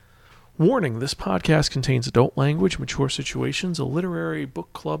Warning, this podcast contains adult language, mature situations, a literary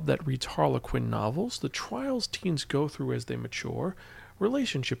book club that reads Harlequin novels, the trials teens go through as they mature,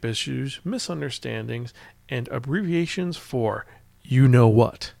 relationship issues, misunderstandings, and abbreviations for you know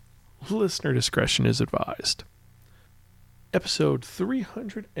what. Listener discretion is advised. Episode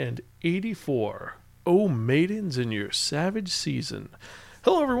 384, O Maidens in Your Savage Season.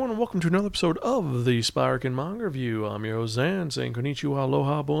 Hello everyone and welcome to another episode of the Spiraken Manga Review. I'm your host Zan, saying konnichiwa,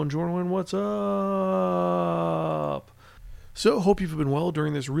 aloha, bonjour, and what's up? So, hope you've been well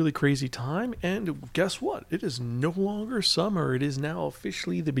during this really crazy time, and guess what? It is no longer summer. It is now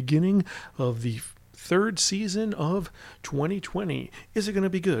officially the beginning of the third season of 2020. Is it going to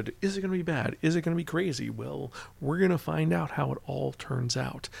be good? Is it going to be bad? Is it going to be crazy? Well, we're going to find out how it all turns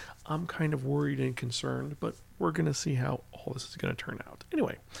out. I'm kind of worried and concerned, but we're going to see how all this is going to turn out.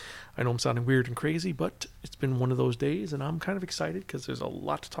 Anyway, I know I'm sounding weird and crazy, but it's been one of those days, and I'm kind of excited because there's a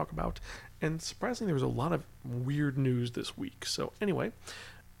lot to talk about. And surprisingly, there was a lot of weird news this week. So anyway,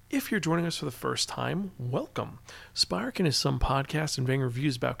 if you're joining us for the first time, welcome. Spiraken is some podcast and vague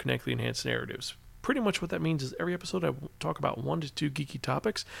reviews about kinetically enhanced narratives. Pretty much what that means is every episode I talk about 1 to 2 geeky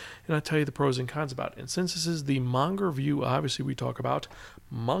topics, and I tell you the pros and cons about it. And since this is the manga review, obviously we talk about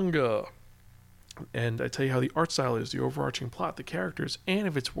manga. And I tell you how the art style is, the overarching plot, the characters, and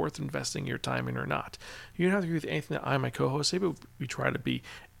if it's worth investing your time in or not. You don't have to agree with anything that I and my co-host say, but we try to be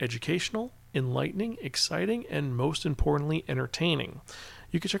educational, enlightening, exciting, and most importantly, entertaining.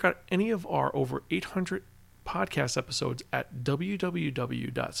 You can check out any of our over 800 podcast episodes at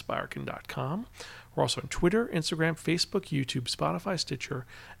www.spiraken.com. We're also on Twitter, Instagram, Facebook, YouTube, Spotify, Stitcher,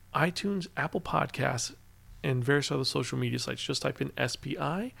 iTunes, Apple Podcasts, and various other social media sites. Just type in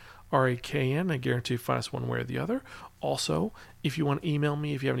SPIRAKN. I guarantee you find us one way or the other. Also, if you want to email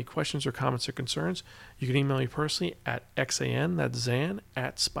me, if you have any questions or comments or concerns, you can email me personally at XAN, that's Zan,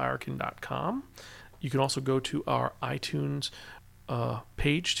 at spiraken.com. You can also go to our iTunes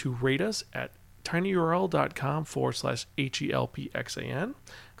page to rate us at tinyurl.com/HELPXAN.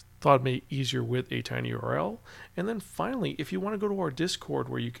 Thought it'd make it easier with a tiny URL. And then finally, if you want to go to our Discord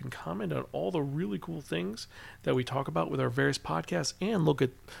where you can comment on all the really cool things that we talk about with our various podcasts and look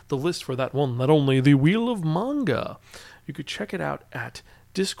at the list for that one, not only the Wheel of Manga, you could check it out at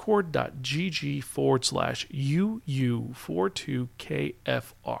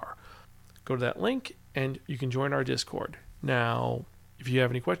discord.gg/UU42KFR. Go to that link and you can join our Discord. Now, if you have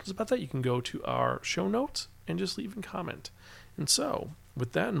any questions about that, you can go to our show notes and just leave a comment. And so,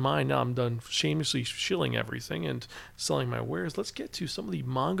 with that in mind, now I'm done shamelessly shilling everything and selling my wares. Let's get to some of the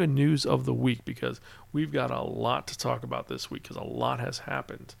manga news of the week because we've got a lot to talk about this week because a lot has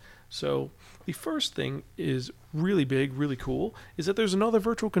happened. So the first thing is really big, really cool, is that there's another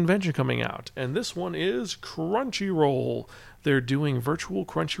virtual convention coming out. And this one is Crunchyroll. They're doing Virtual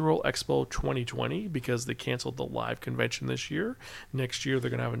Crunchyroll Expo 2020 because they canceled the live convention this year. Next year, they're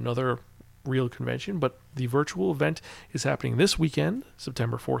going to have another real convention, but the virtual event is happening this weekend,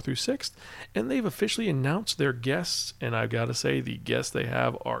 September 4th through 6th, and they've officially announced their guests, and I've got to say the guests they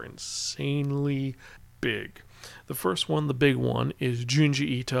have are insanely big. The first one, the big one, is Junji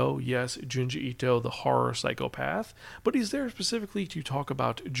Ito. Yes, Junji Ito, the horror psychopath, but he's there specifically to talk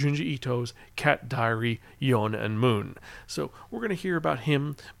about Junji Ito's Cat Diary, Yon and Moon. So we're going to hear about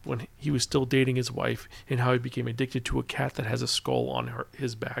him when he was still dating his wife and how he became addicted to a cat that has a skull on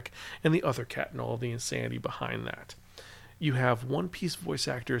his back and the other cat and all the insanity behind that. You have One Piece voice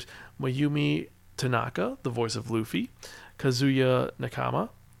actors Mayumi Tanaka, the voice of Luffy, Kazuya Nakama,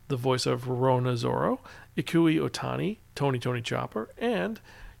 the voice of Rorona Zoro, Ikui Otani, Tony Chopper, and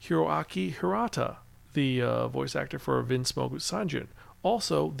Hiroaki Hirata, the voice actor for Vince Mogu Sanjin.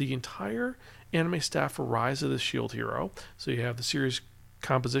 Also, the entire anime staff for Rise of the Shield Hero. So you have the series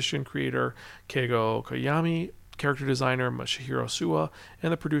composition creator Keigo Koyami, character designer Masahiro Suwa,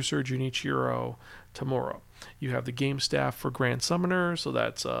 and the producer Junichiro Tamura. You have the game staff for Grand Summoner, so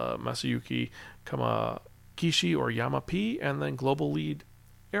that's Masayuki Kamakishi or Yama P, and then global lead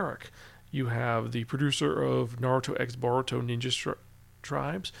Eric. You have the producer of Naruto X Boruto Ninja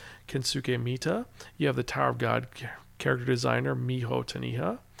Tribes, Kensuke Mita. You have the Tower of God character designer, Miho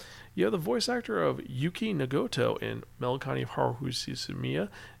Taniha. You have the voice actor of Yuki Nagoto in Melancholy of Haruhi Suzumiya,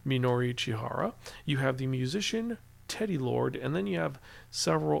 Minori Chihara. You have the musician, Teddy Lord, and then you have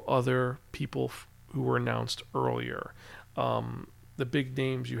several other people who were announced earlier. The big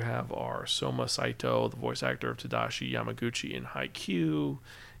names you have are Soma Saito, the voice actor of Tadashi Yamaguchi in Haikyuu.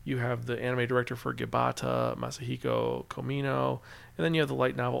 You have the anime director for Gibata, Masahiko Komino. And then you have the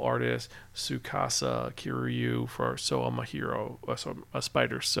light novel artist, Tsukasa Kiryu for So Ma Hero, A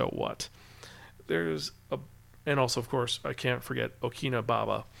Spider, So What. There's a And also, of course, I can't forget Okina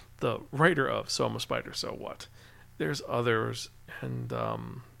Baba, the writer of Soma Spider, So What. There's others, and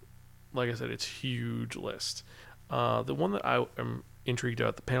like I said, it's a huge list. The one that I am intrigued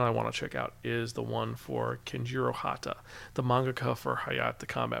about, the panel I want to check out, is the one for Kenjiro Hata, the mangaka for Hayate the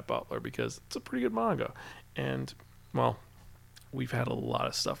Combat Butler, because it's a pretty good manga. And, well, we've had a lot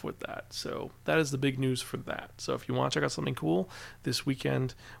of stuff with that. So that is the big news for that. So if you want to check out something cool, this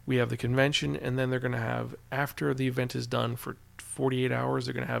weekend we have the convention, and then they're going to have, after the event is done for 48 hours,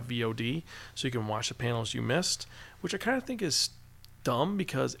 they're going to have VOD, so you can watch the panels you missed, which I kind of think is dumb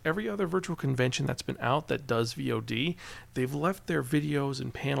because every other virtual convention that's been out that does VOD, they've left their videos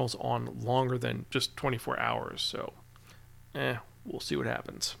and panels on longer than just 24 hours. So, we'll see what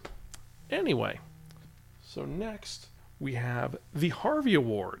happens. Anyway, so next we have the Harvey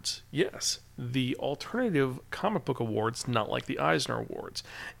Awards. Yes, the alternative comic book awards, not like the Eisner Awards.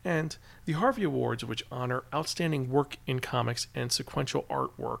 And the Harvey Awards, which honor outstanding work in comics and sequential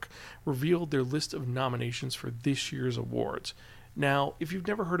artwork, revealed their list of nominations for this year's awards. Now, if you've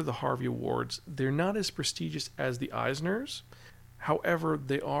never heard of the Harvey Awards, they're not as prestigious as the Eisners. However,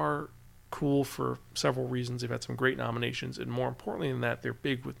 they are cool for several reasons. They've had some great nominations, and more importantly than that, they're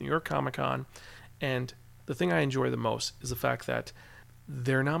big with New York Comic Con. And the thing I enjoy the most is the fact that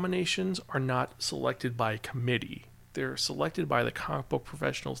their nominations are not selected by a committee. They're selected by the comic book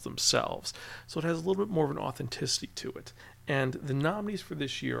professionals themselves. So it has a little bit more of an authenticity to it. And the nominees for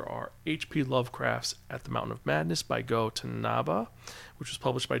this year are H.P. Lovecraft's At the Mountain of Madness by Go Tanaba, which was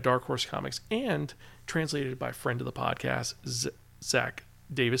published by Dark Horse Comics and translated by friend of the podcast, Zach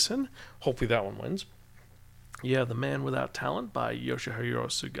Davison. Hopefully that one wins. Yeah, The Man Without Talent by Yoshihiro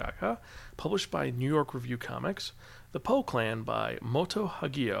Sugaka, published by New York Review Comics. The Poe Clan by Moto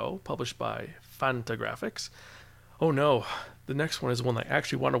Hagio, published by Fantagraphics. Oh no, the next one is one I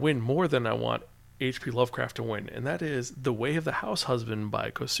actually want to win more than I want H.P. Lovecraft to win, and that is The Way of the House Husband by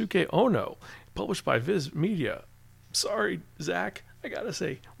Kosuke Ono, published by Viz Media. Sorry, Zach, I gotta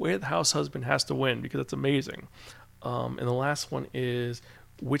say, Way of the House Husband has to win because it's amazing. And the last one is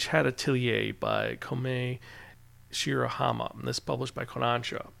Witch Hat Atelier by Komei Shirahama, and this is published by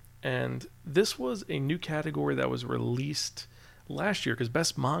Kodansha. And this was a new category that was released last year because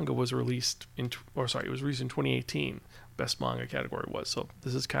Best Manga was released it was released in 2018. Best Manga category was. So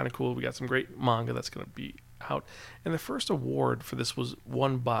this is kind of cool. We got some great manga that's going to be out. And the first award for this was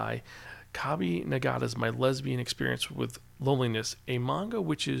won by Kabi Nagata's My Lesbian Experience with Loneliness, a manga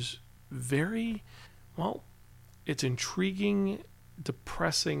which is very, well, it's intriguing,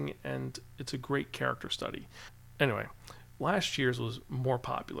 depressing, and it's a great character study. Anyway, last year's was more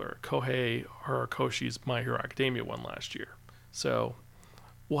popular. Kohei Horikoshi's My Hero Academia won last year. So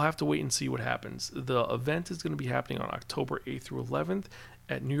we'll have to wait and see what happens. The event is going to be happening on October 8th through 11th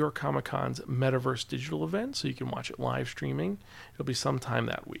at New York Comic Con's Metaverse Digital event, so you can watch it live streaming. It'll be sometime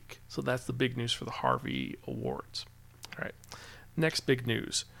that week. So that's the big news for the Harvey Awards. All right, next big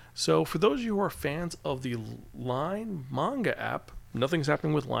news. So for those of you who are fans of the Line Manga app, nothing's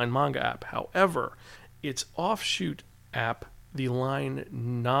happening with Line Manga app. However, its offshoot app, the Line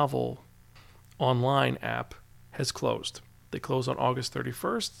Novel Online app, has closed. They closed on August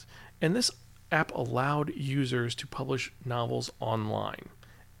 31st, and this app allowed users to publish novels online.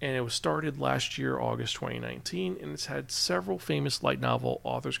 And it was started last year, August 2019, and it's had several famous light novel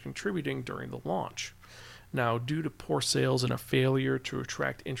authors contributing during the launch. Now, due to poor sales and a failure to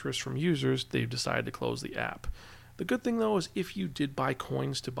attract interest from users, they've decided to close the app. The good thing, though, is if you did buy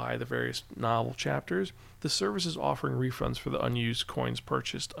coins to buy the various novel chapters, the service is offering refunds for the unused coins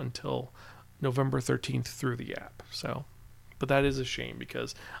purchased until November 13th through the app. But that is a shame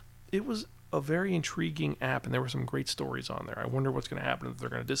because it was a very intriguing app and there were some great stories on there. I wonder what's going to happen, if they're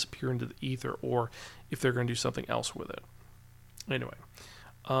going to disappear into the ether or if they're going to do something else with it. Anyway,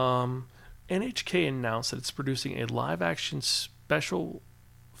 NHK announced that it's producing a live-action special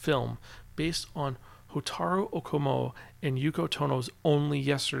film based on Hotaru Okumo and Yuko Tono's Only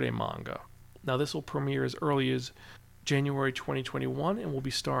Yesterday manga. Now, this will premiere as early as January 2021 and will be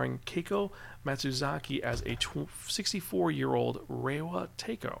starring Keiko Matsuzaki as a 64-year-old Reiwa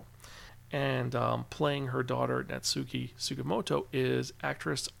Teiko. And playing her daughter Natsuki Sugimoto is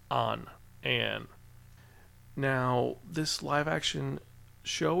actress Anne. Now, this live-action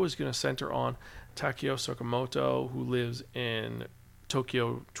show is going to center on Takeo Sakamoto, who lives in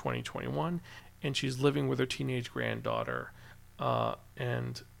Tokyo 2021, and she's living with her teenage granddaughter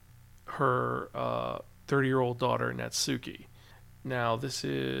and her 30-year-old daughter Natsuki. Now, this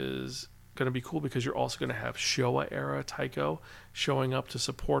is going to be cool because you're also going to have Showa-era Taiko showing up to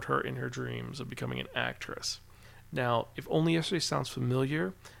support her in her dreams of becoming an actress. Now, if Only Yesterday sounds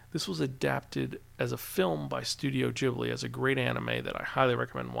familiar, This was adapted as a film by Studio Ghibli as a great anime that I highly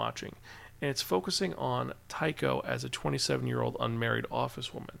recommend watching. And it's focusing on Taiko as a 27-year-old unmarried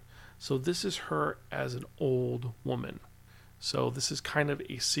office woman. So this is her as an old woman. So this is kind of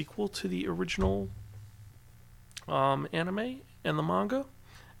a sequel to the original anime and the manga.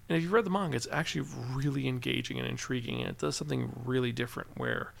 And if you've read the manga, it's actually really engaging and intriguing, and it does something really different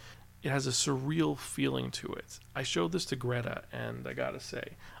where it has a surreal feeling to it. I showed this to Greta, and I gotta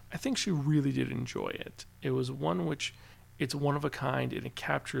say, I think she really did enjoy it. It was one which, it's one of a kind, and it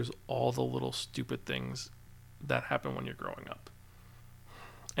captures all the little stupid things that happen when you're growing up.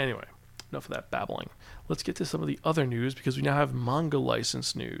 Anyway, enough of that babbling. Let's get to some of the other news, because we now have manga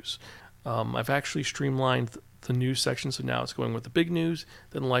license news. I've actually streamlined the news section, so now it's going with the big news,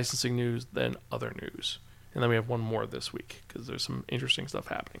 then licensing news, then other news. And then we have one more this week, because there's some interesting stuff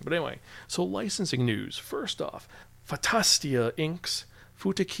happening. But anyway, so licensing news. First off, Fantastia Inc.'s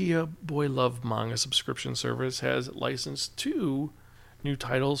Futekiya Boy Love manga subscription service has licensed 2 new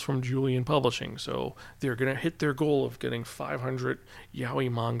titles from Julian Publishing. So they're going to hit their goal of getting 500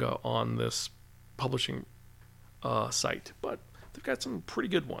 yaoi manga on this publishing site. But they've got some pretty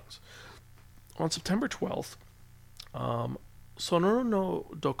good ones. On September 12th, Sonoru no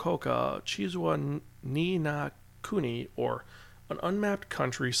Dokoka Chizuwa ni na Kuni, or An Unmapped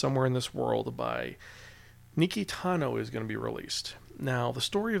Country Somewhere in This World by Niki Tano, is going to be released. Now, the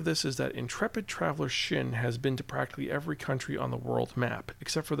story of this is that intrepid traveler Shin has been to practically every country on the world map,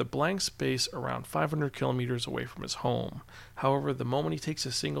 except for the blank space around 500 kilometers away from his home. However, the moment he takes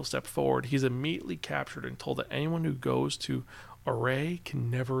a single step forward, he's immediately captured and told that anyone who goes to Array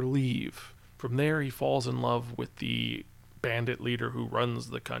can never leave. From there, he falls in love with the bandit leader who runs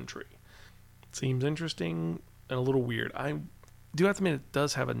the country. Seems interesting and a little weird. I do have to admit, it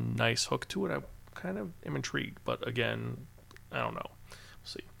does have a nice hook to it. I kind of am intrigued, but again, I don't know. We'll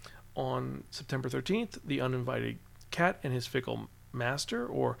see. On September 13th, The Uninvited Cat and His Fickle Master,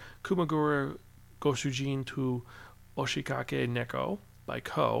 or Kumagura Goshujin to Oshikake Neko by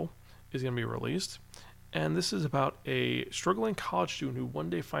Ko, is going to be released. And this is about a struggling college student who one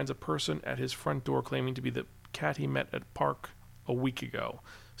day finds a person at his front door claiming to be the cat he met at park a week ago.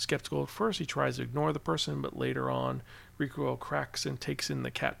 Skeptical at first, he tries to ignore the person, but later on, Rikuo cracks and takes in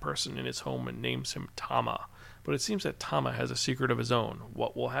the cat person in his home and names him Tama. But it seems that Tama has a secret of his own.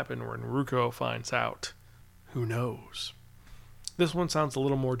 What will happen when Rikuo finds out? Who knows? This one sounds a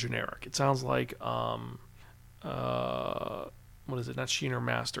little more generic. It sounds like, what is it? Not Sheen or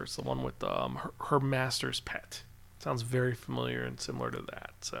Master. It's the one with her master's pet. Sounds very familiar and similar to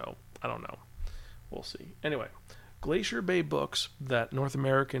that. So, I don't know. We'll see. Anyway, Glacier Bay Books, that North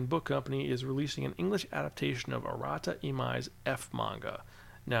American book company, is releasing an English adaptation of Arata Imai's F manga.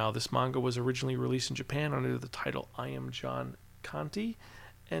 Now, this manga was originally released in Japan under the title I Am John Kanti,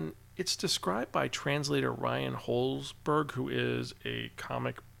 and it's described by translator Ryan Holzberg, who is a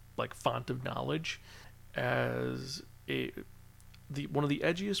comic like font of knowledge, as one of the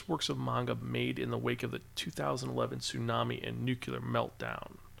edgiest works of manga made in the wake of the 2011 tsunami and nuclear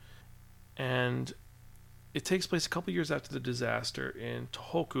meltdown. And it takes place a couple years after the disaster in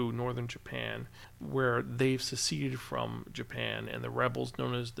Tohoku, northern Japan, where they've seceded from Japan, and the rebels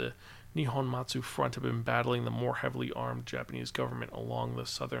known as the Nihonmatsu Front have been battling the more heavily armed Japanese government along the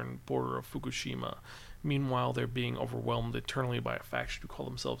southern border of Fukushima. Meanwhile, they're being overwhelmed internally by a faction who call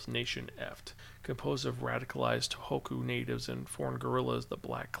themselves Nation F, composed of radicalized Tohoku natives and foreign guerrillas. The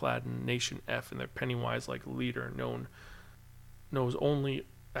black-clad Nation F and their Pennywise-like leader knows only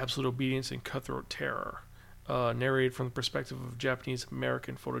absolute obedience and cutthroat terror. Narrated from the perspective of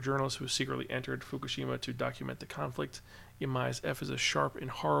Japanese-American photojournalists who secretly entered Fukushima to document the conflict, Imai's F is a sharp and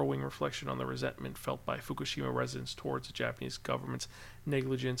harrowing reflection on the resentment felt by Fukushima residents towards the Japanese government's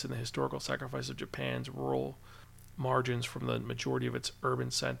negligence and the historical sacrifice of Japan's rural margins from the majority of its urban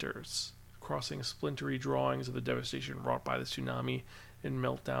centers, crossing splintery drawings of the devastation wrought by the tsunami and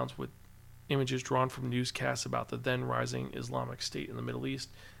meltdowns with images drawn from newscasts about the then rising Islamic State in the Middle East.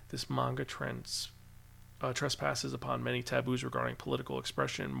 This manga trespasses upon many taboos regarding political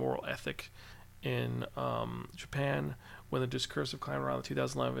expression and moral ethic in Japan, when the discursive climate around the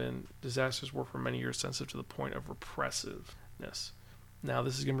 2011 disasters were for many years sensitive to the point of repressiveness. Now,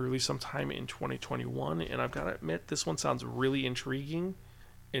 this is going to be released sometime in 2021, and I've got to admit, this one sounds really intriguing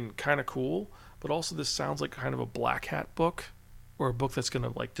and kind of cool, but also this sounds like kind of a Black Hat book, or a book that's going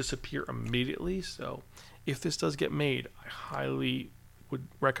to like disappear immediately. So if this does get made, I highly would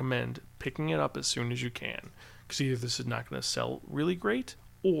recommend picking it up as soon as you can, because either this is not going to sell really great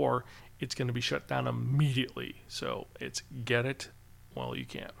or it's going to be shut down immediately. So it's get it while you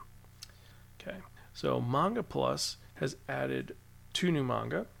can. Okay, so Manga Plus has added two new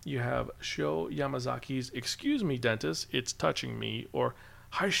manga. You have Sho Yamazaki's Excuse Me Dentist, It's Touching Me, or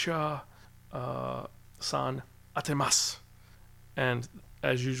Haisha San Atemasu. And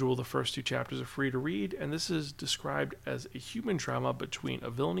as usual, the first two chapters are free to read, and this is described as a human drama between a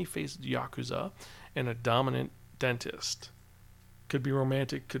villainy-faced yakuza and a dominant dentist. Could be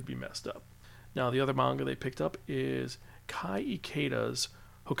romantic, could be messed up. Now, the other manga they picked up is Kai Ikeda's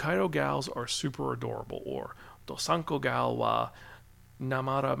Hokkaido Gals Are Super Adorable, or Dosanko Gal wa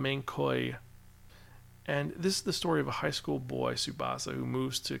Namara Menkoi. And this is the story of a high school boy, Tsubasa, who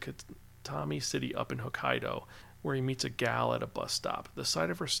moves to Katami City up in Hokkaido, where he meets a gal at a bus stop. The sight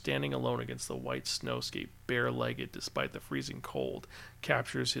of her standing alone against the white snowscape, bare-legged despite the freezing cold,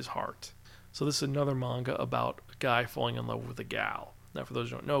 captures his heart. So this is another manga about a guy falling in love with a gal. Now, for those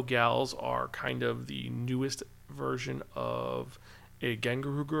who don't know, gals are kind of the newest version of a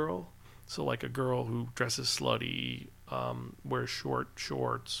Gengaru girl. So like a girl who dresses slutty, wears short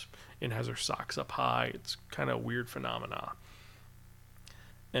shorts, and has her socks up high. It's kind of a weird phenomena.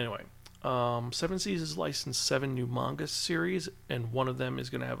 Anyway, Seven Seas has licensed 7 new manga series, and one of them is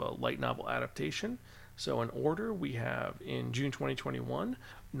going to have a light novel adaptation. So in order, we have in June 2021,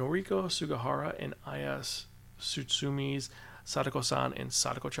 Noriko Sugahara and Aya Tsutsumi's Sadako-san and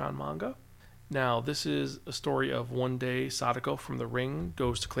Sadako-chan manga. Now, this is a story of one day Sadako from the ring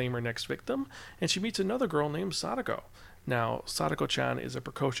goes to claim her next victim, and she meets another girl named Sadako. Now, Sadako-chan is a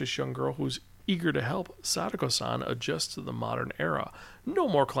precocious young girl who's eager to help Sadako-san adjust to the modern era. No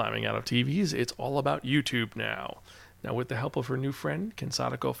more climbing out of TVs, it's all about YouTube now. Now, with the help of her new friend, can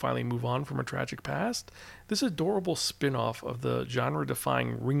Sadako finally move on from her tragic past? This adorable spin-off of the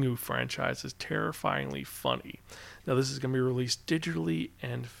genre-defying Ringu franchise is terrifyingly funny. Now, this is going to be released digitally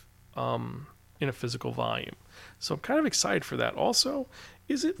and in a physical volume. So I'm kind of excited for that. Also,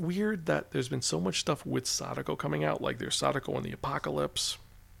 is it weird that there's been so much stuff with Sadako coming out? Like there's Sadako in the Apocalypse.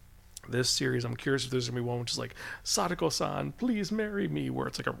 This series, I'm curious if there's going to be one which is like, Sadako-san, please marry me, where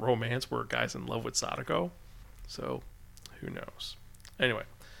it's like a romance where a guy's in love with Sadako. So, who knows? Anyway,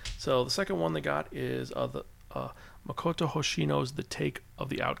 so the second one they got is the Makoto Hoshino's The Take of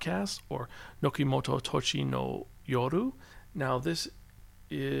the Outcast, or Nokimoto Tochi no Yoru. Now, this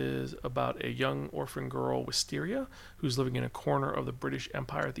is about a young orphan girl, Wisteria, who's living in a corner of the British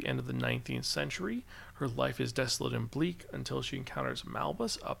Empire at the end of the 19th century. Her life is desolate and bleak until she encounters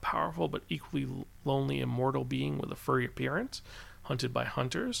Malbus, a powerful but equally lonely immortal being with a furry appearance, hunted by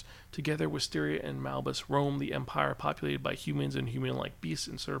hunters. Together, Wisteria and Malbus roam the empire populated by humans and human-like beasts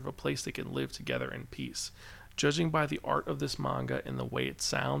in search of a place they can live together in peace. Judging by the art of this manga and the way it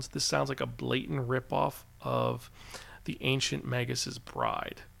sounds, this sounds like a blatant ripoff of The Ancient Magus'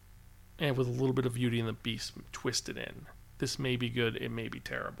 Bride, and with a little bit of Beauty and the Beast twisted in. This may be good, it may be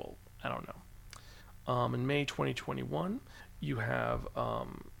terrible. I don't know. In May 2021, you have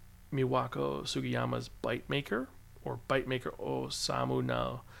Miwako Sugiyama's Bite Maker, or Bite Maker Osamu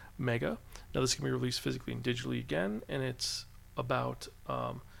no Mega. Now this can be released physically and digitally again, and it's about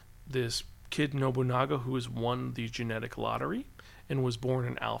this kid Nobunaga who has won the genetic lottery and was born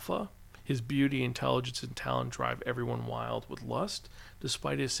an alpha. His beauty, intelligence, and talent drive everyone wild with lust.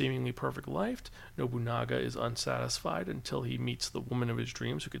 Despite his seemingly perfect life, Nobunaga is unsatisfied until he meets the woman of his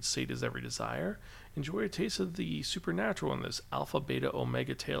dreams who could sate his every desire. Enjoy a taste of the supernatural in this Alpha Beta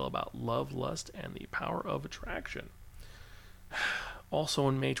Omega tale about love, lust, and the power of attraction. Also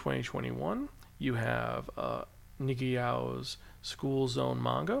in May 2021, you have Nigiyao's School Zone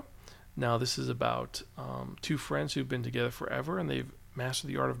manga. Now this is about two friends who've been together forever, and they've mastered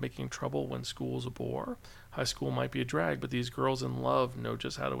the art of making trouble when school's a bore. High school might be a drag, but these girls in love know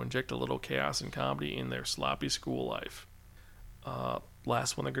just how to inject a little chaos and comedy in their sloppy school life.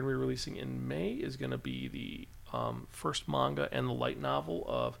 Last one they're going to be releasing in May is going to be the first manga and the light novel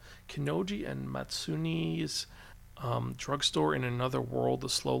of Kinoji and Matsuni's Drugstore in Another World, The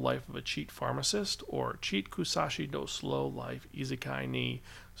Slow Life of a Cheat Pharmacist, or Cheat Kusashi no Slow Life Isekai ni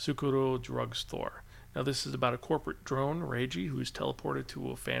Tsukuru Drugstore. Now this is about a corporate drone, Reiji, who is teleported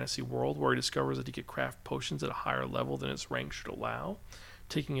to a fantasy world where he discovers that he can craft potions at a higher level than his rank should allow.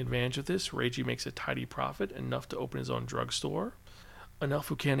 Taking advantage of this, Reiji makes a tidy profit, enough to open his own drugstore. An elf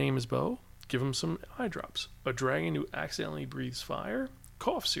who can't aim his bow? Give him some eye drops. A dragon who accidentally breathes fire?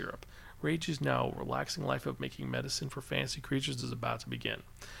 Cough syrup. Reiji's now relaxing life of making medicine for fantasy creatures is about to begin.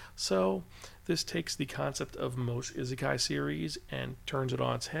 So, this takes the concept of most isekai series and turns it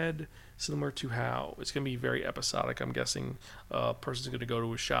on its head, similar to how it's going to be very episodic. I'm guessing a person's going to go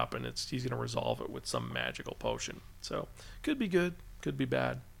to his shop and he's going to resolve it with some magical potion. So, could be good, could be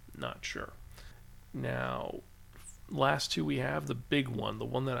bad, not sure. Now, last two we have, the big one, the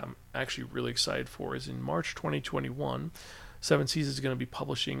one that I'm actually really excited for, is in March 2021. Seven Seas is going to be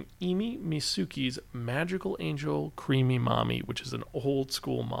publishing Imi Misuki's Magical Angel Creamy Mommy, which is an old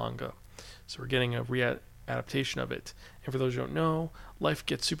school manga. So we're getting a adaptation of it. And for those who don't know, life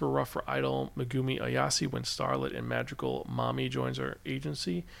gets super rough for idol Megumi Ayase when Starlet and Magical Mommy joins her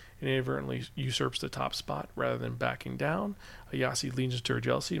agency and inadvertently usurps the top spot. Rather than backing down, Ayase leans into her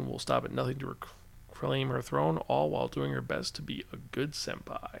jealousy and will stop at nothing to reclaim her throne, all while doing her best to be a good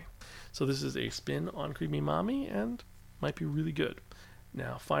senpai. So this is a spin on Creamy Mommy and might be really good.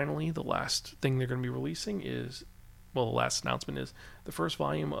 Now, finally, the last thing they're going to be releasing is, well, the last announcement is the first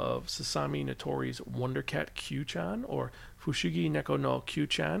volume of Sasami Notori's Wonder Cat Q-chan, or Fushigi Neko no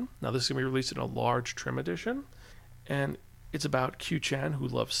Q-chan. Now, this is going to be released in a large trim edition, and it's about Q-chan, who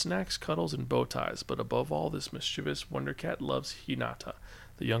loves snacks, cuddles, and bow ties, but above all, this mischievous Wonder Cat loves Hinata,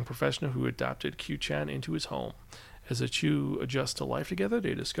 the young professional who adopted Q-chan into his home. As the two adjust to life together,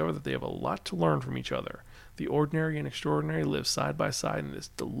 they discover that they have a lot to learn from each other. The ordinary and extraordinary live side by side in this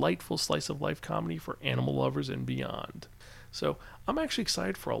delightful slice of life comedy for animal lovers and beyond. So I'm actually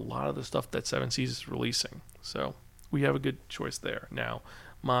excited for a lot of the stuff that Seven Seas is releasing. So we have a good choice there. Now,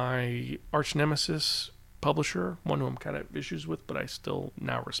 my arch nemesis publisher, one who I'm kind of issues with, but I still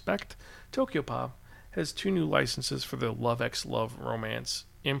now respect, Tokyopop, has 2 new licenses for the Love X Love romance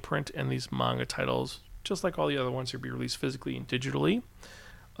imprint, and these manga titles, just like all the other ones, will be released physically and digitally.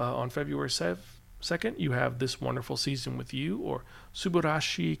 On February 2nd, you have This Wonderful Season with You, or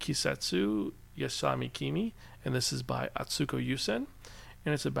Subarashi Kisetsu Yasami Kimi, and this is by Atsuko Yusen.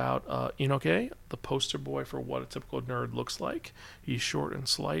 And it's about Inoke, the poster boy for what a typical nerd looks like. He's short and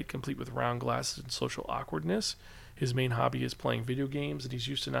slight, complete with round glasses and social awkwardness. His main hobby is playing video games, and he's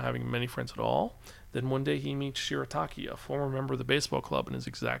used to not having many friends at all. Then one day he meets Shirataki, a former member of the baseball club, and his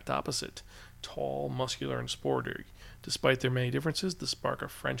exact opposite. Tall, muscular, and sporty. Despite their many differences, the spark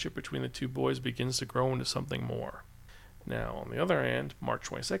of friendship between the two boys begins to grow into something more. Now, on the other hand, March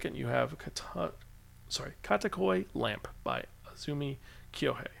 22nd, you have Katakoi Lamp by Azumi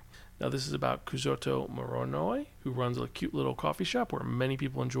Kyohei. Now, this is about Kuzoto Moronoe, who runs a cute little coffee shop where many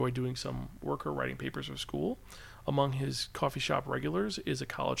people enjoy doing some work or writing papers for school. Among his coffee shop regulars is a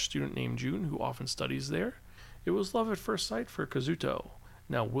college student named June, who often studies there. It was love at first sight for Kazuto.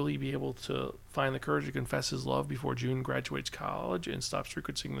 Now, will he be able to find the courage to confess his love before June graduates college and stops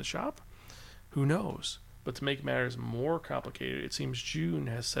frequenting the shop? Who knows? But to make matters more complicated, it seems June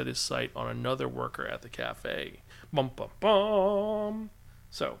has set his sight on another worker at the cafe. Bum bum bum!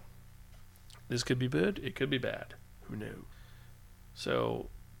 So, this could be good, it could be bad. Who knew? So,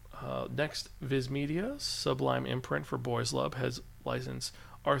 next, Viz Media, Sublime Imprint for Boys Love, has licensed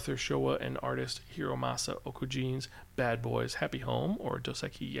Arthur Showa and artist Hiromasa Okujin's Bad Boys Happy Home, or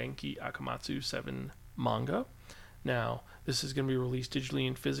Doseki Yankee Akamatsu 7 manga. Now, this is going to be released digitally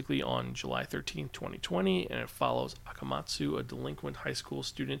and physically on July 13th, 2020, and it follows Akamatsu, a delinquent high school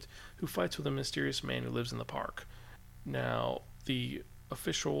student who fights with a mysterious man who lives in the park. Now, the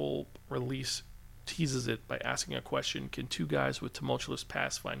official release teases it by asking a question: can 2 guys with tumultuous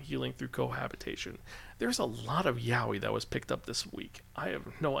pasts find healing through cohabitation? There's a lot of yaoi that was picked up this week. I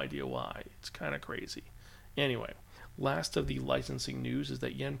have no idea why. It's kind of crazy. Anyway, last of the licensing news is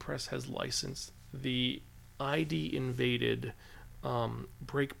that Yen Press has licensed the ID Invaded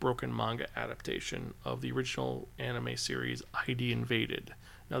Break Broken manga adaptation of the original anime series ID Invaded.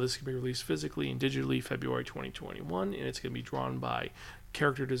 Now, this can be released physically and digitally February 2021, and it's going to be drawn by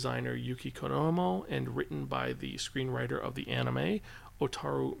character designer Yuki Konomo and written by the screenwriter of the anime,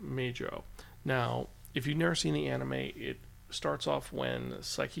 Otaru Meijo. Now, if you've never seen the anime, it starts off when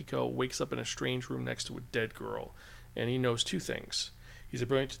Sakiko wakes up in a strange room next to a dead girl, and he knows 2 things. He's a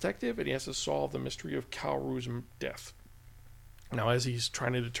brilliant detective, and he has to solve the mystery of Kaoru's death. Now, as he's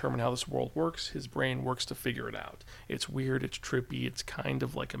trying to determine how this world works, his brain works to figure it out. It's weird, it's trippy, it's kind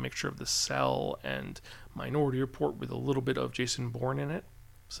of like a mixture of The Cell and Minority Report with a little bit of Jason Bourne in it.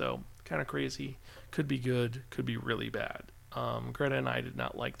 So, kind of crazy. Could be good, could be really bad. Greta and I did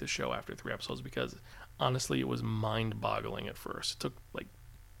not like the show after 3 episodes because, honestly, it was mind-boggling at first. It took,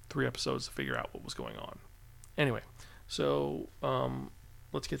 3 episodes to figure out what was going on. Anyway, so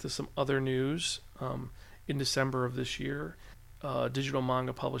let's get to some other news. In December of this year, Digital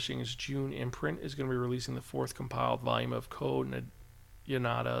Manga Publishing's June imprint is going to be releasing the 4th compiled volume of Ko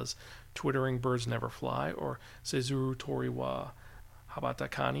Yanada's Twittering Birds Never Fly, or Seizuru Tori wa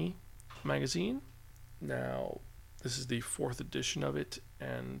Habatakani magazine. Now, this is the 4th edition of it,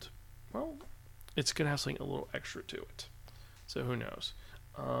 and, well, it's going to have something a little extra to it. So who knows?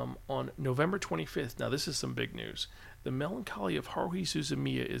 On November 25th, now this is some big news, The Melancholy of Haruhi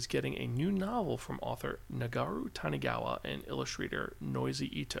Suzumiya is getting a new novel from author Nagaru Tanigawa and illustrator Noisy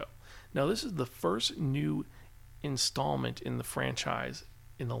Ito. Now, this is the first new installment in the franchise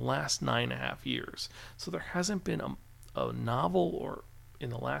in the last 9.5 years. So there hasn't been a novel or in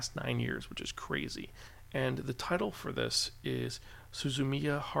the last 9 years, which is crazy. And the title for this is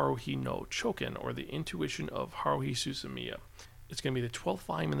Suzumiya Haruhi no Choken, or The Intuition of Haruhi Suzumiya. It's going to be the 12th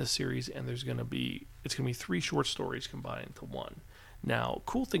volume in the series, and it's going to be 3 short stories combined into one. Now,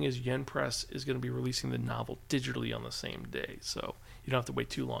 cool thing is Yen Press is going to be releasing the novel digitally on the same day, so you don't have to wait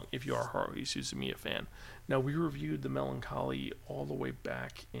too long if you are a Haruhi Suzumiya fan. Now, we reviewed The Melancholy all the way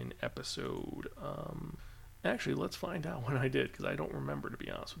back in episode... actually, let's find out when I did, because I don't remember, to be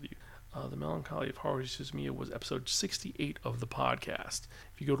honest with you. The Melancholy of Haruhi Suzumiya was episode 68 of the podcast.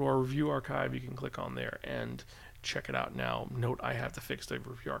 If you go to our review archive, you can click on there and check it out now. Note, I have to fix the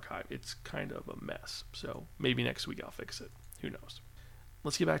review archive. It's kind of a mess, so maybe next week I'll fix it. Who knows?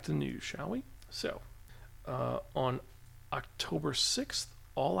 Let's get back to the news, shall we? So, on October 6th,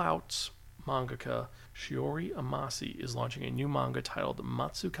 All Out's mangaka Shiori Amasi is launching a new manga titled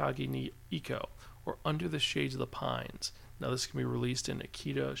Matsukage ni Iko, or Under the Shades of the Pines. Now, this can be released in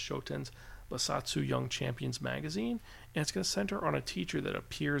Akita Shoten's Basatsu Young Champions magazine, and it's going to center on a teacher that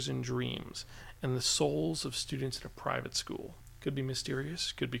appears in dreams and the souls of students at a private school. Could be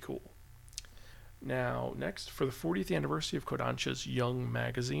mysterious, could be cool. Now, next, for the 40th anniversary of Kodansha's Young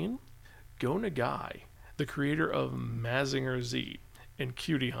magazine, Go Nagai, the creator of Mazinger Z and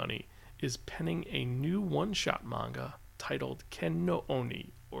Cutie Honey, is penning a new one-shot manga titled Ken no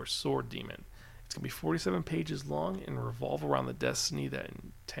Oni, or Sword Demon. It's going to be 47 pages long and revolve around the destiny that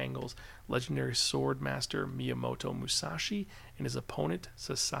entangles legendary sword master Miyamoto Musashi and his opponent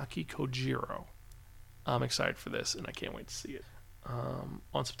Sasaki Kojiro. I'm excited for this, and I can't wait to see it.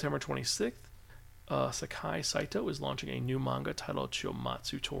 On September 26th, Sakai Saito is launching a new manga titled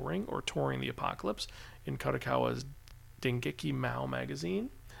Chiomatsu Touring, or Touring the Apocalypse, in Kadokawa's Dengeki Mao magazine.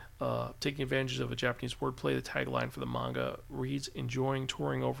 Taking advantage of a Japanese wordplay, the tagline for the manga reads, "Enjoying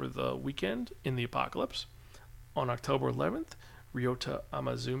touring over the weekend in the apocalypse." On October 11th, Ryota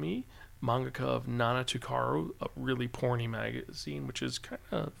Amazumi, mangaka of Nana Tukaru, a really porny magazine, which is kind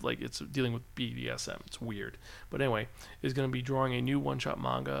of like it's dealing with BDSM. It's weird. But anyway, is going to be drawing a new one-shot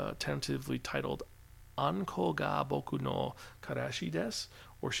manga tentatively titled Anko ga Boku no Karashi desu,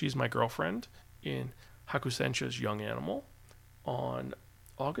 or She's My Girlfriend, in Hakusensha's Young Animal. On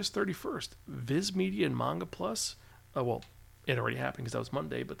August 31st, Viz Media and Manga Plus, it already happened because that was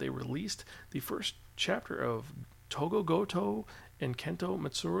Monday, but they released the first chapter of Togo Goto and Kento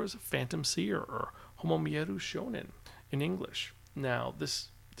Matsura's Phantom Seer, or Homomieru Shonen in English. Now, this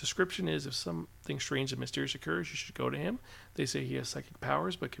description is, if something strange and mysterious occurs, you should go to him. They say he has psychic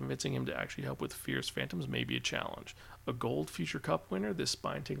powers, but convincing him to actually help with fierce phantoms may be a challenge. A Gold Future Cup winner, this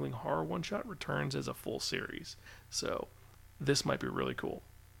spine-tingling horror one-shot returns as a full series. So, this might be really cool.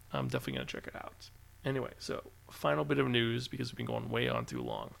 I'm definitely going to check it out. Anyway, so final bit of news, because we've been going way on too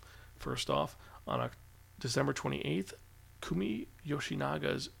long. First off, on December 28th, Kumi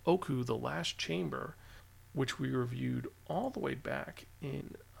Yoshinaga's Oku, The Last Chamber, which we reviewed all the way back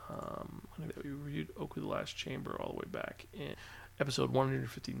in, we reviewed Oku, The Last Chamber all the way back in episode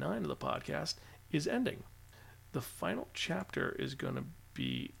 159 of the podcast, is ending. The final chapter is going to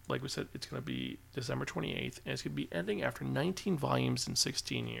be, like we said, it's going to be December 28th, and it's going to be ending after 19 volumes in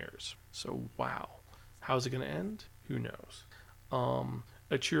 16 years. So, wow. How's it going to end? Who knows?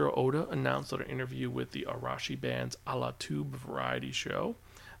 Ichiro Oda announced on an interview with the Arashi Band's A La Tube variety show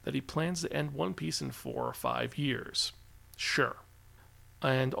that he plans to end One Piece in 4 or 5 years. Sure.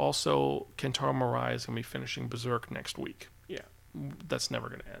 And also, Kentaro Mirai is going to be finishing Berserk next week. Yeah, that's never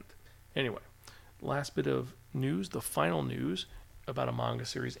going to end. Anyway, last bit of news, the final news about a manga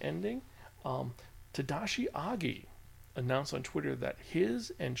series ending. Tadashi Agi announced on Twitter that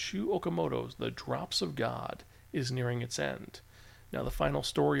his and Shu Okamoto's The Drops of God is nearing its end. Now, the final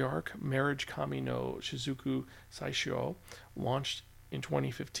story arc, Marriage Kami no Shizuku Saisho, launched in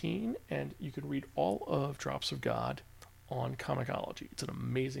 2015, and you can read all of Drops of God on Comixology. It's an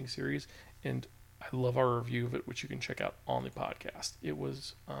amazing series, and I love our review of it, which you can check out on the podcast. It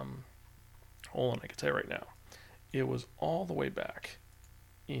was, hold on, I can tell you right now. It was all the way back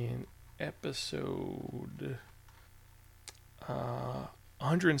in episode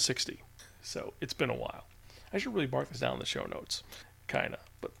 160. So it's been a while. I should really mark this down in the show notes. Kind of.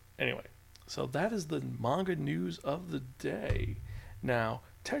 But anyway, so that is the manga news of the day. Now,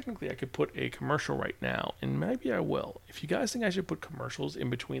 technically I could put a commercial right now, and maybe I will. If you guys think I should put commercials in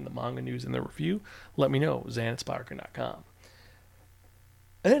between the manga news and the review, let me know, zan@spirekin.com.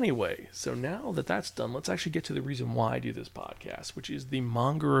 Anyway, so now that that's done, let's actually get to the reason why I do this podcast, which is the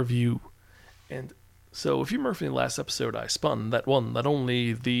manga review. And so if you remember from the last episode, I spun that one, that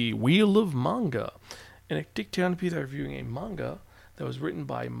only the Wheel of Manga. And at Dick Down to be there reviewing a manga that was written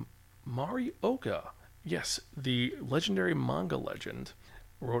by Mari Oka. Yes, the legendary manga legend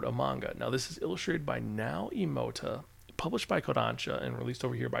wrote a manga. Now, this is illustrated by Nao Imota, published by Kodansha and released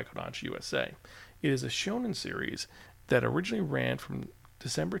over here by Kodansha USA. It is a shonen series that originally ran from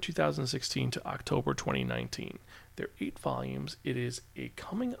December 2016 to October 2019. There are 8 volumes. It is a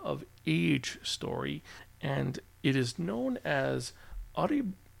coming-of-age story, and it is known as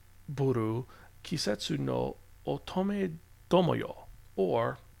Ariburu Kisetsu no Otome Domoyo,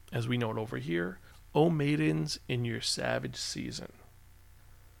 or, as we know it over here, O Maidens in Your Savage Season.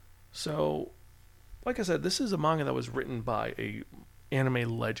 So, like I said, this is a manga that was written by a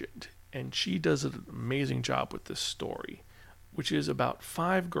anime legend, and she does an amazing job with this story, which is about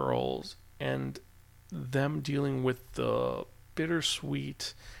 5 girls and them dealing with the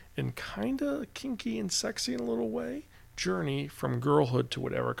bittersweet and kind of kinky and sexy in a little way journey from girlhood to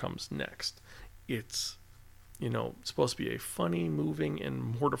whatever comes next. It's, supposed to be a funny, moving, and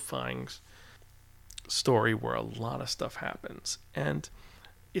mortifying story where a lot of stuff happens. And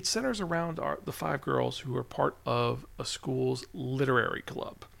it centers around the 5 girls who are part of a school's literary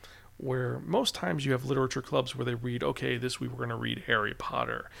club, where most times you have literature clubs where they read, okay, this week we're going to read Harry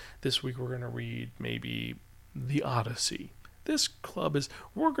Potter. This week we're going to read maybe The Odyssey. This club is,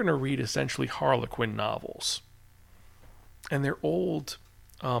 we're going to read essentially Harlequin novels. And their old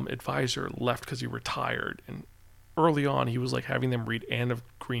advisor left because he retired. And early on, he was like having them read Anne of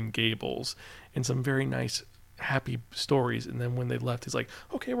Green Gables and some very nice, happy stories. And then when they left, he's like,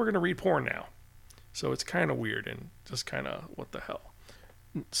 okay, we're going to read porn now. So it's kind of weird and just kind of what the hell.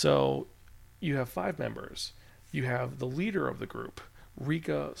 So you have 5 members. You have the leader of the group,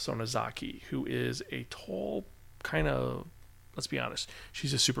 Rika Sonozaki, who is a tall, kind of, let's be honest,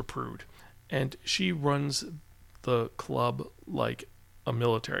 she's a super prude. And she runs the club like a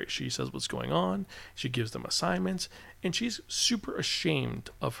military. She says what's going on. She gives them assignments. And she's super ashamed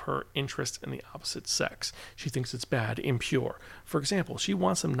of her interest in the opposite sex. She thinks it's bad, impure. For example, she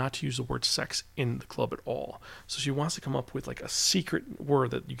wants them not to use the word sex in the club at all. So she wants to come up with like a secret word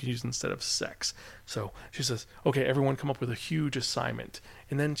that you can use instead of sex. So she says, okay, everyone come up with a huge assignment.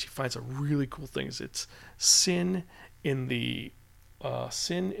 And then she finds a really cool thing. It's sin in the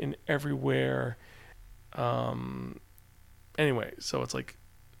sin in everywhere. Anyway, so it's like,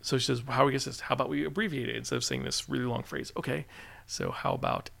 so she says, how we get this? How about we abbreviate it instead of saying this really long phrase? Okay, so how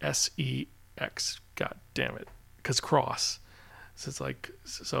about SEX? God damn it, because cross. So it's like,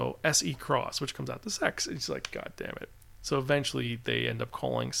 so SE cross, which comes out to sex. And she's like, God damn it. So eventually they end up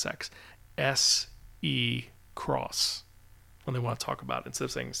calling sex SE cross when they want to talk about it instead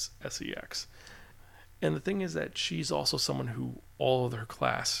of saying SEX. And the thing is that she's also someone who all of her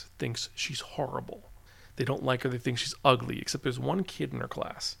class thinks she's horrible. They don't like her. They think she's ugly, except there's one kid in her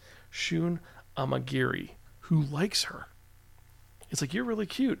class, Shun Amagiri, who likes her. It's like, you're really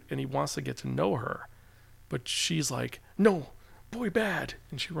cute, and he wants to get to know her. But she's like, no, boy bad,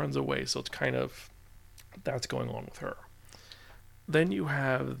 and she runs away. So it's kind of, that's going on with her. Then you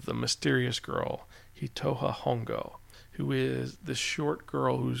have the mysterious girl, Hitoha Hongo, who is this short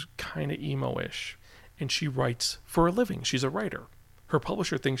girl who's kind of emo-ish, and she writes for a living. She's a writer. Her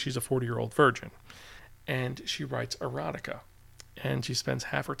publisher thinks she's a 40-year-old virgin. And she writes erotica. And she spends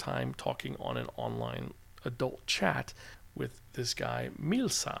half her time talking on an online adult chat with this guy,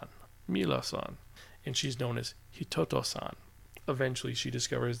 Milo-san. And she's known as Hitoto-san. Eventually, she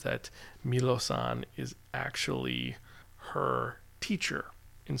discovers that Milo-san is actually her teacher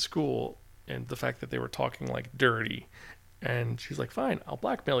in school. And the fact that they were talking like dirty. And she's like, fine, I'll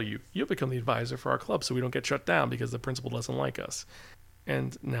blackmail you. You'll become the advisor for our club so we don't get shut down because the principal doesn't like us.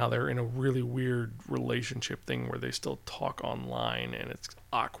 And now they're in a really weird relationship thing where they still talk online and it's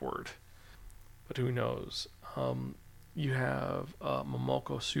awkward. But who knows? You have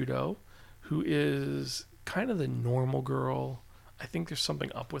Momoko Sudo, who is kind of the normal girl. I think there's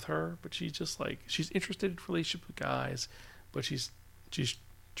something up with her, but she's just like, she's interested in relationship with guys, but she's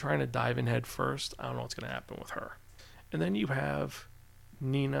trying to dive in head first. I don't know what's going to happen with her. And then you have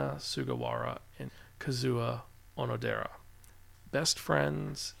Nina Sugawara and Kazuha Onodera. Best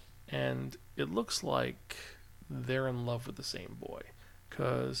friends, and it looks like they're in love with the same boy,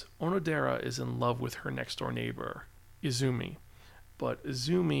 because Onodera is in love with her next door neighbor, Izumi, but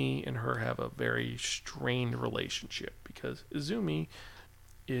Izumi and her have a very strained relationship because Izumi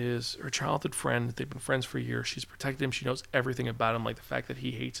is her childhood friend. They've been friends for years. She's protected him. She knows everything about him, like the fact that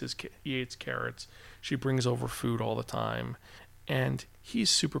he hates carrots. She brings over food all the time, and he's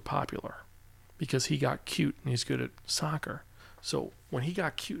super popular because he got cute and he's good at soccer. So when he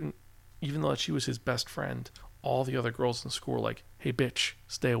got cute, and even though she was his best friend, all the other girls in school were like, hey, bitch,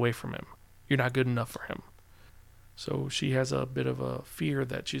 stay away from him. You're not good enough for him. So she has a bit of a fear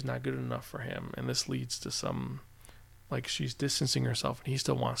that she's not good enough for him, and this leads to some, like, she's distancing herself and he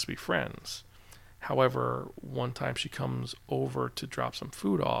still wants to be friends. However, one time she comes over to drop some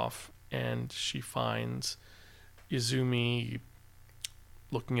food off and she finds Izumi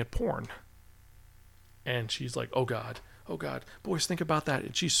looking at porn. And she's like, oh God, boys, think about that.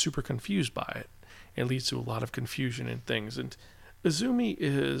 And she's super confused by it. It leads to a lot of confusion and things. And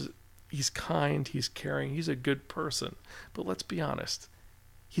Izumi he's kind, he's caring, he's a good person. But let's be honest,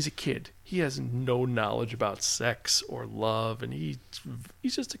 he's a kid. He has no knowledge about sex or love, and he's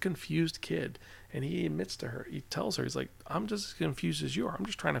just a confused kid. And he admits to her, he tells her, he's like, I'm just as confused as you are. I'm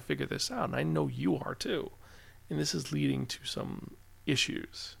just trying to figure this out, and I know you are too. And this is leading to some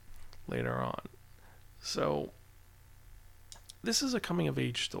issues later on. So this is a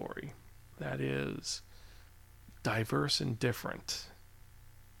coming-of-age story that is diverse and different.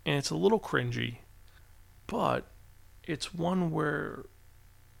 And it's a little cringy, but it's one where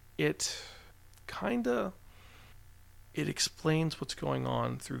it explains what's going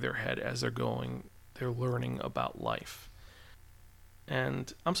on through their head as they're learning about life.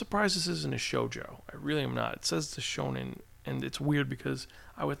 And I'm surprised this isn't a shoujo. I really am not. It says the shonen, and it's weird because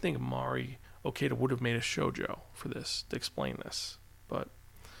I would think Mari Okada would have made a shoujo for this, to explain this. But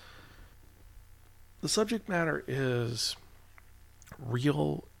the subject matter is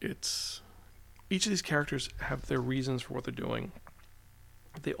real. Each of these characters have their reasons for what they're doing.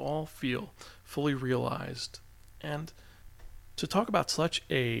 They all feel fully realized. And to talk about such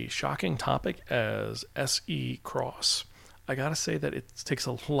a shocking topic as SE Cross, I gotta say that it takes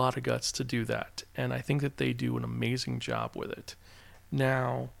a lot of guts to do that. And I think that they do an amazing job with it.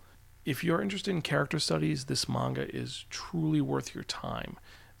 Now, if you're interested in character studies, this manga is truly worth your time.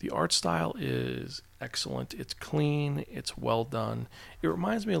 The art style is excellent. It's clean. It's well done. It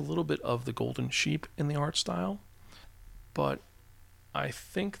reminds me a little bit of The Golden Sheep in the art style, but I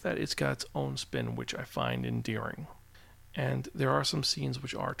think that it's got its own spin, which I find endearing. And there are some scenes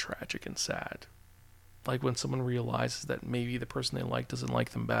which are tragic and sad. Like when someone realizes that maybe the person they like doesn't like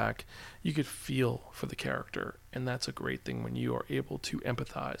them back, you could feel for the character. And that's a great thing when you are able to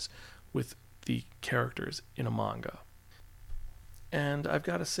empathize with the characters in a manga. And I've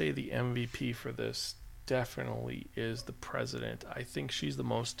got to say the MVP for this definitely is the president. I think she's the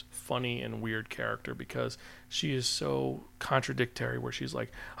most funny and weird character because she is so contradictory, where she's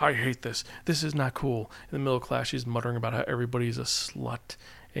like, I hate this. This is not cool. In the middle of class, she's muttering about how everybody's a slut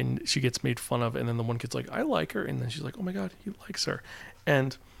and she gets made fun of. And then the one kid's like, I like her. And then she's like, oh my God, he likes her.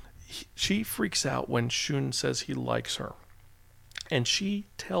 And she freaks out when Shun says he likes her. And she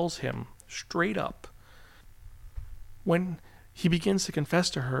tells him straight up, when he begins to confess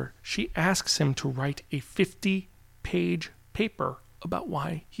to her, she asks him to write a 50-page paper about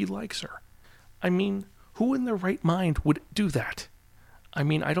why he likes her. I mean, who in their right mind would do that? I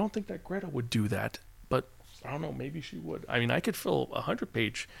mean, I don't think that Greta would do that, but I don't know, maybe she would. I mean, I could fill a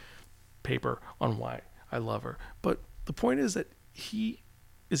 100-page paper on why I love her. But the point is that he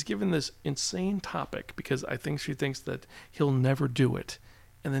is given this insane topic because I think she thinks that he'll never do it.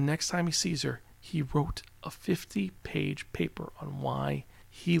 And the next time he sees her, he wrote a 50-page paper on why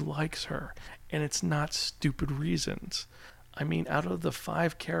he likes her. And it's not stupid reasons. I mean, out of the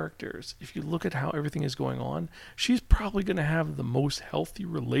 5 characters, if you look at how everything is going on, she's probably going to have the most healthy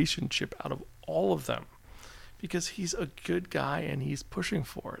relationship out of all of them. Because he's a good guy and he's pushing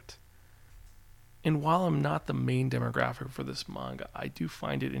for it. And while I'm not the main demographic for this manga, I do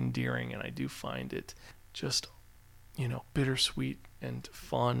find it endearing and I do find it just, bittersweet and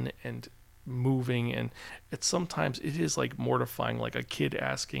fun and moving, and sometimes it is like mortifying, like a kid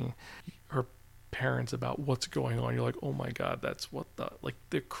asking her parents about what's going on. You're like, oh my God, that's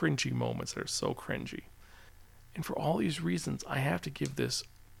the cringy moments that are so cringy. And for all these reasons, I have to give this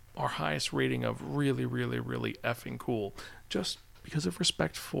our highest rating of really, really, really effing cool, just because of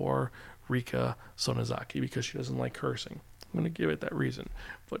respect for Rika Sonozaki, because she doesn't like cursing. I'm going to give it that reason.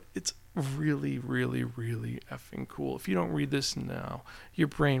 But it's really, really, really effing cool. If you don't read this now, your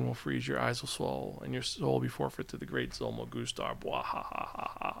brain will freeze, your eyes will swell, and your soul will be forfeit to the great Zolmo Gustar.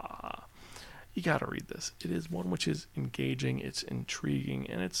 You got to read this. It is one which is engaging, it's intriguing,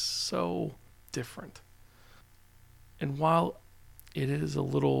 and it's so different. And while it is a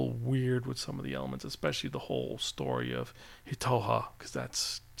little weird with some of the elements, especially the whole story of Hitoha, because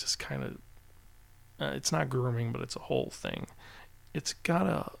that's just kind of, it's not grooming, but it's a whole thing. It's got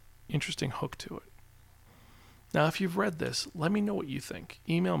a interesting hook to it. Now, if you've read this, let me know what you think.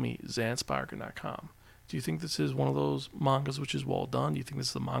 Email me, zanspirekin.com. Do you think this is one of those mangas which is well done? Do you think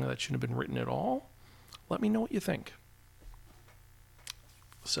this is a manga that shouldn't have been written at all? Let me know what you think.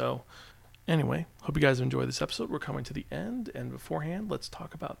 So, Anyway, hope you guys enjoyed this episode. We're coming to the end, and beforehand, let's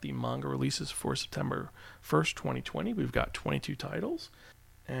talk about the manga releases for September 1st, 2020. We've got 22 titles,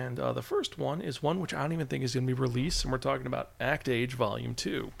 and the first one is one which I don't even think is going to be released, and we're talking about Act Age Volume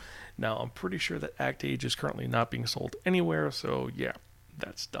 2. Now, I'm pretty sure that Act Age is currently not being sold anywhere, so yeah,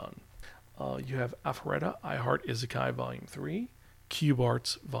 that's done. You have Alpharetta, I Heart Isekai Volume 3, Cube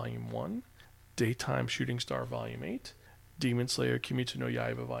Arts Volume 1, Daytime Shooting Star Volume 8, Demon Slayer Kimetsu no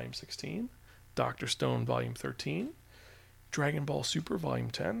Yaiba Volume 16, Dr. Stone Volume 13, Dragon Ball Super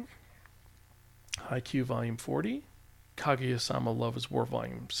Volume 10, Haikyuu Volume 40, Kaguya-sama Love is War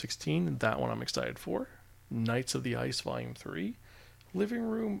Volume 16, that one I'm excited for, Knights of the Ice Volume 3, Living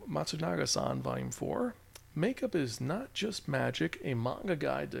Room Matsunaga-san Volume 4, Makeup is Not Just Magic, a manga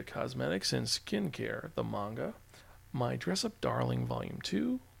guide to cosmetics and skincare, the manga, My Dress Up Darling Volume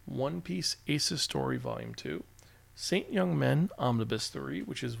 2, One Piece Ace's Story Volume 2, Saint Young Men Omnibus 3,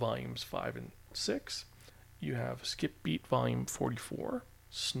 which is Volumes 5 and 6. You have Skip Beat Volume 44,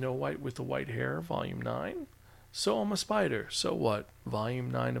 Snow White with the White Hair Volume 9, So I'm a Spider, So What,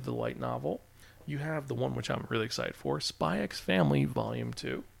 Volume 9 of the light novel. You have the one which I'm really excited for, Spy X Family Volume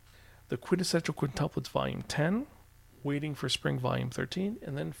 2, The Quintessential Quintuplets Volume 10, Waiting for Spring Volume 13,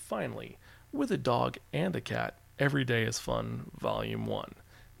 and then finally, With a Dog and a Cat, Every Day is Fun Volume 1.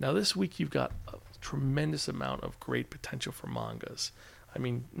 Now this week you've got a tremendous amount of great potential for mangas. I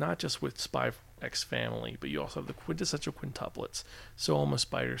mean, not just with Spy X Family, but you also have the Quintessential Quintuplets, So I'm a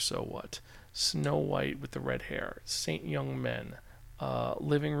Spider, So What, Snow White with the Red Hair, Saint Young Men,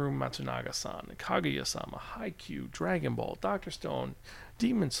 Living Room Matsunaga-san, Kaguya-sama, Haikyuu, Dragon Ball, Dr. Stone,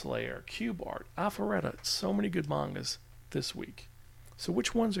 Demon Slayer, Cube Art, Alpharetta. So many good mangas this week. So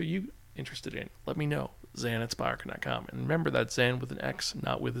which ones are you interested in? Let me know. Zan@Spiraken.com. And remember, that's Zan with an X,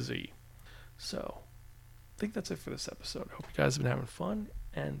 not with a Z. So, I think that's it for this episode. I hope you guys have been having fun.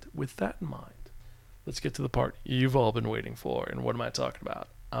 And with that in mind, let's get to the part you've all been waiting for. And what am I talking about?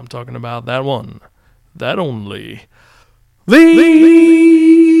 I'm talking about that one, that only, the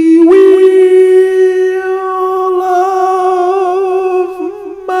Wheel of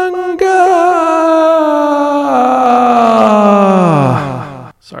Manga.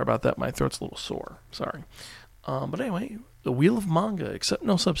 Sorry about that. My throat's a little sore. Sorry. But anyway, the Wheel of Manga, except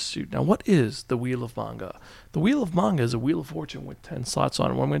no substitute. Now, what is the Wheel of Manga? The Wheel of Manga is a Wheel of Fortune with 10 slots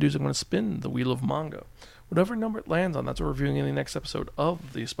on it. What I'm going to do is I'm going to spin the Wheel of Manga. Whatever number it lands on, that's what we're reviewing in the next episode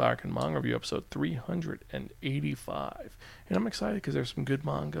of the Spiraken Manga Review, episode 385. And I'm excited because there's some good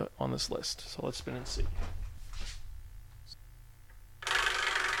manga on this list. So let's spin and see.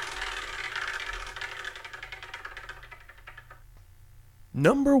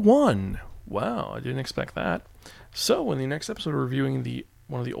 Number 1. Wow, I didn't expect that. So, in the next episode, we're reviewing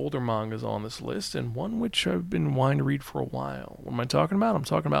one of the older mangas on this list, and one which I've been wanting to read for a while. What am I talking about? I'm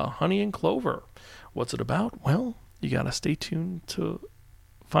talking about Honey and Clover. What's it about? Well, you gotta stay tuned to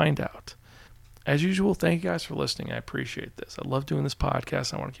find out. As usual, thank you guys for listening. I appreciate this. I love doing this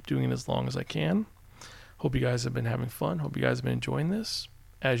podcast. I want to keep doing it as long as I can. Hope you guys have been having fun. Hope you guys have been enjoying this.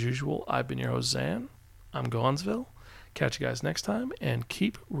 As usual, I've been your host, Zan. I'm Gonzville. Catch you guys next time, and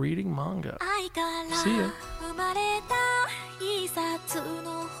keep reading manga. See ya. 一冊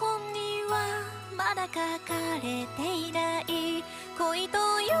の本にはまだ書かれていない恋と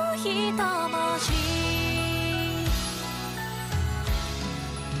いう一文字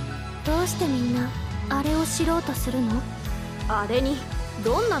どうしてみんなあれを知ろうとするのあれに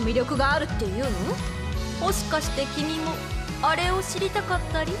どんな魅力があるっていうのもしかして君もあれを知りたかっ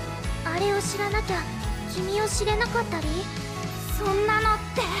たりあれを知らなきゃ君を知れなかったりそんなのっ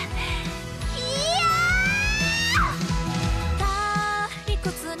て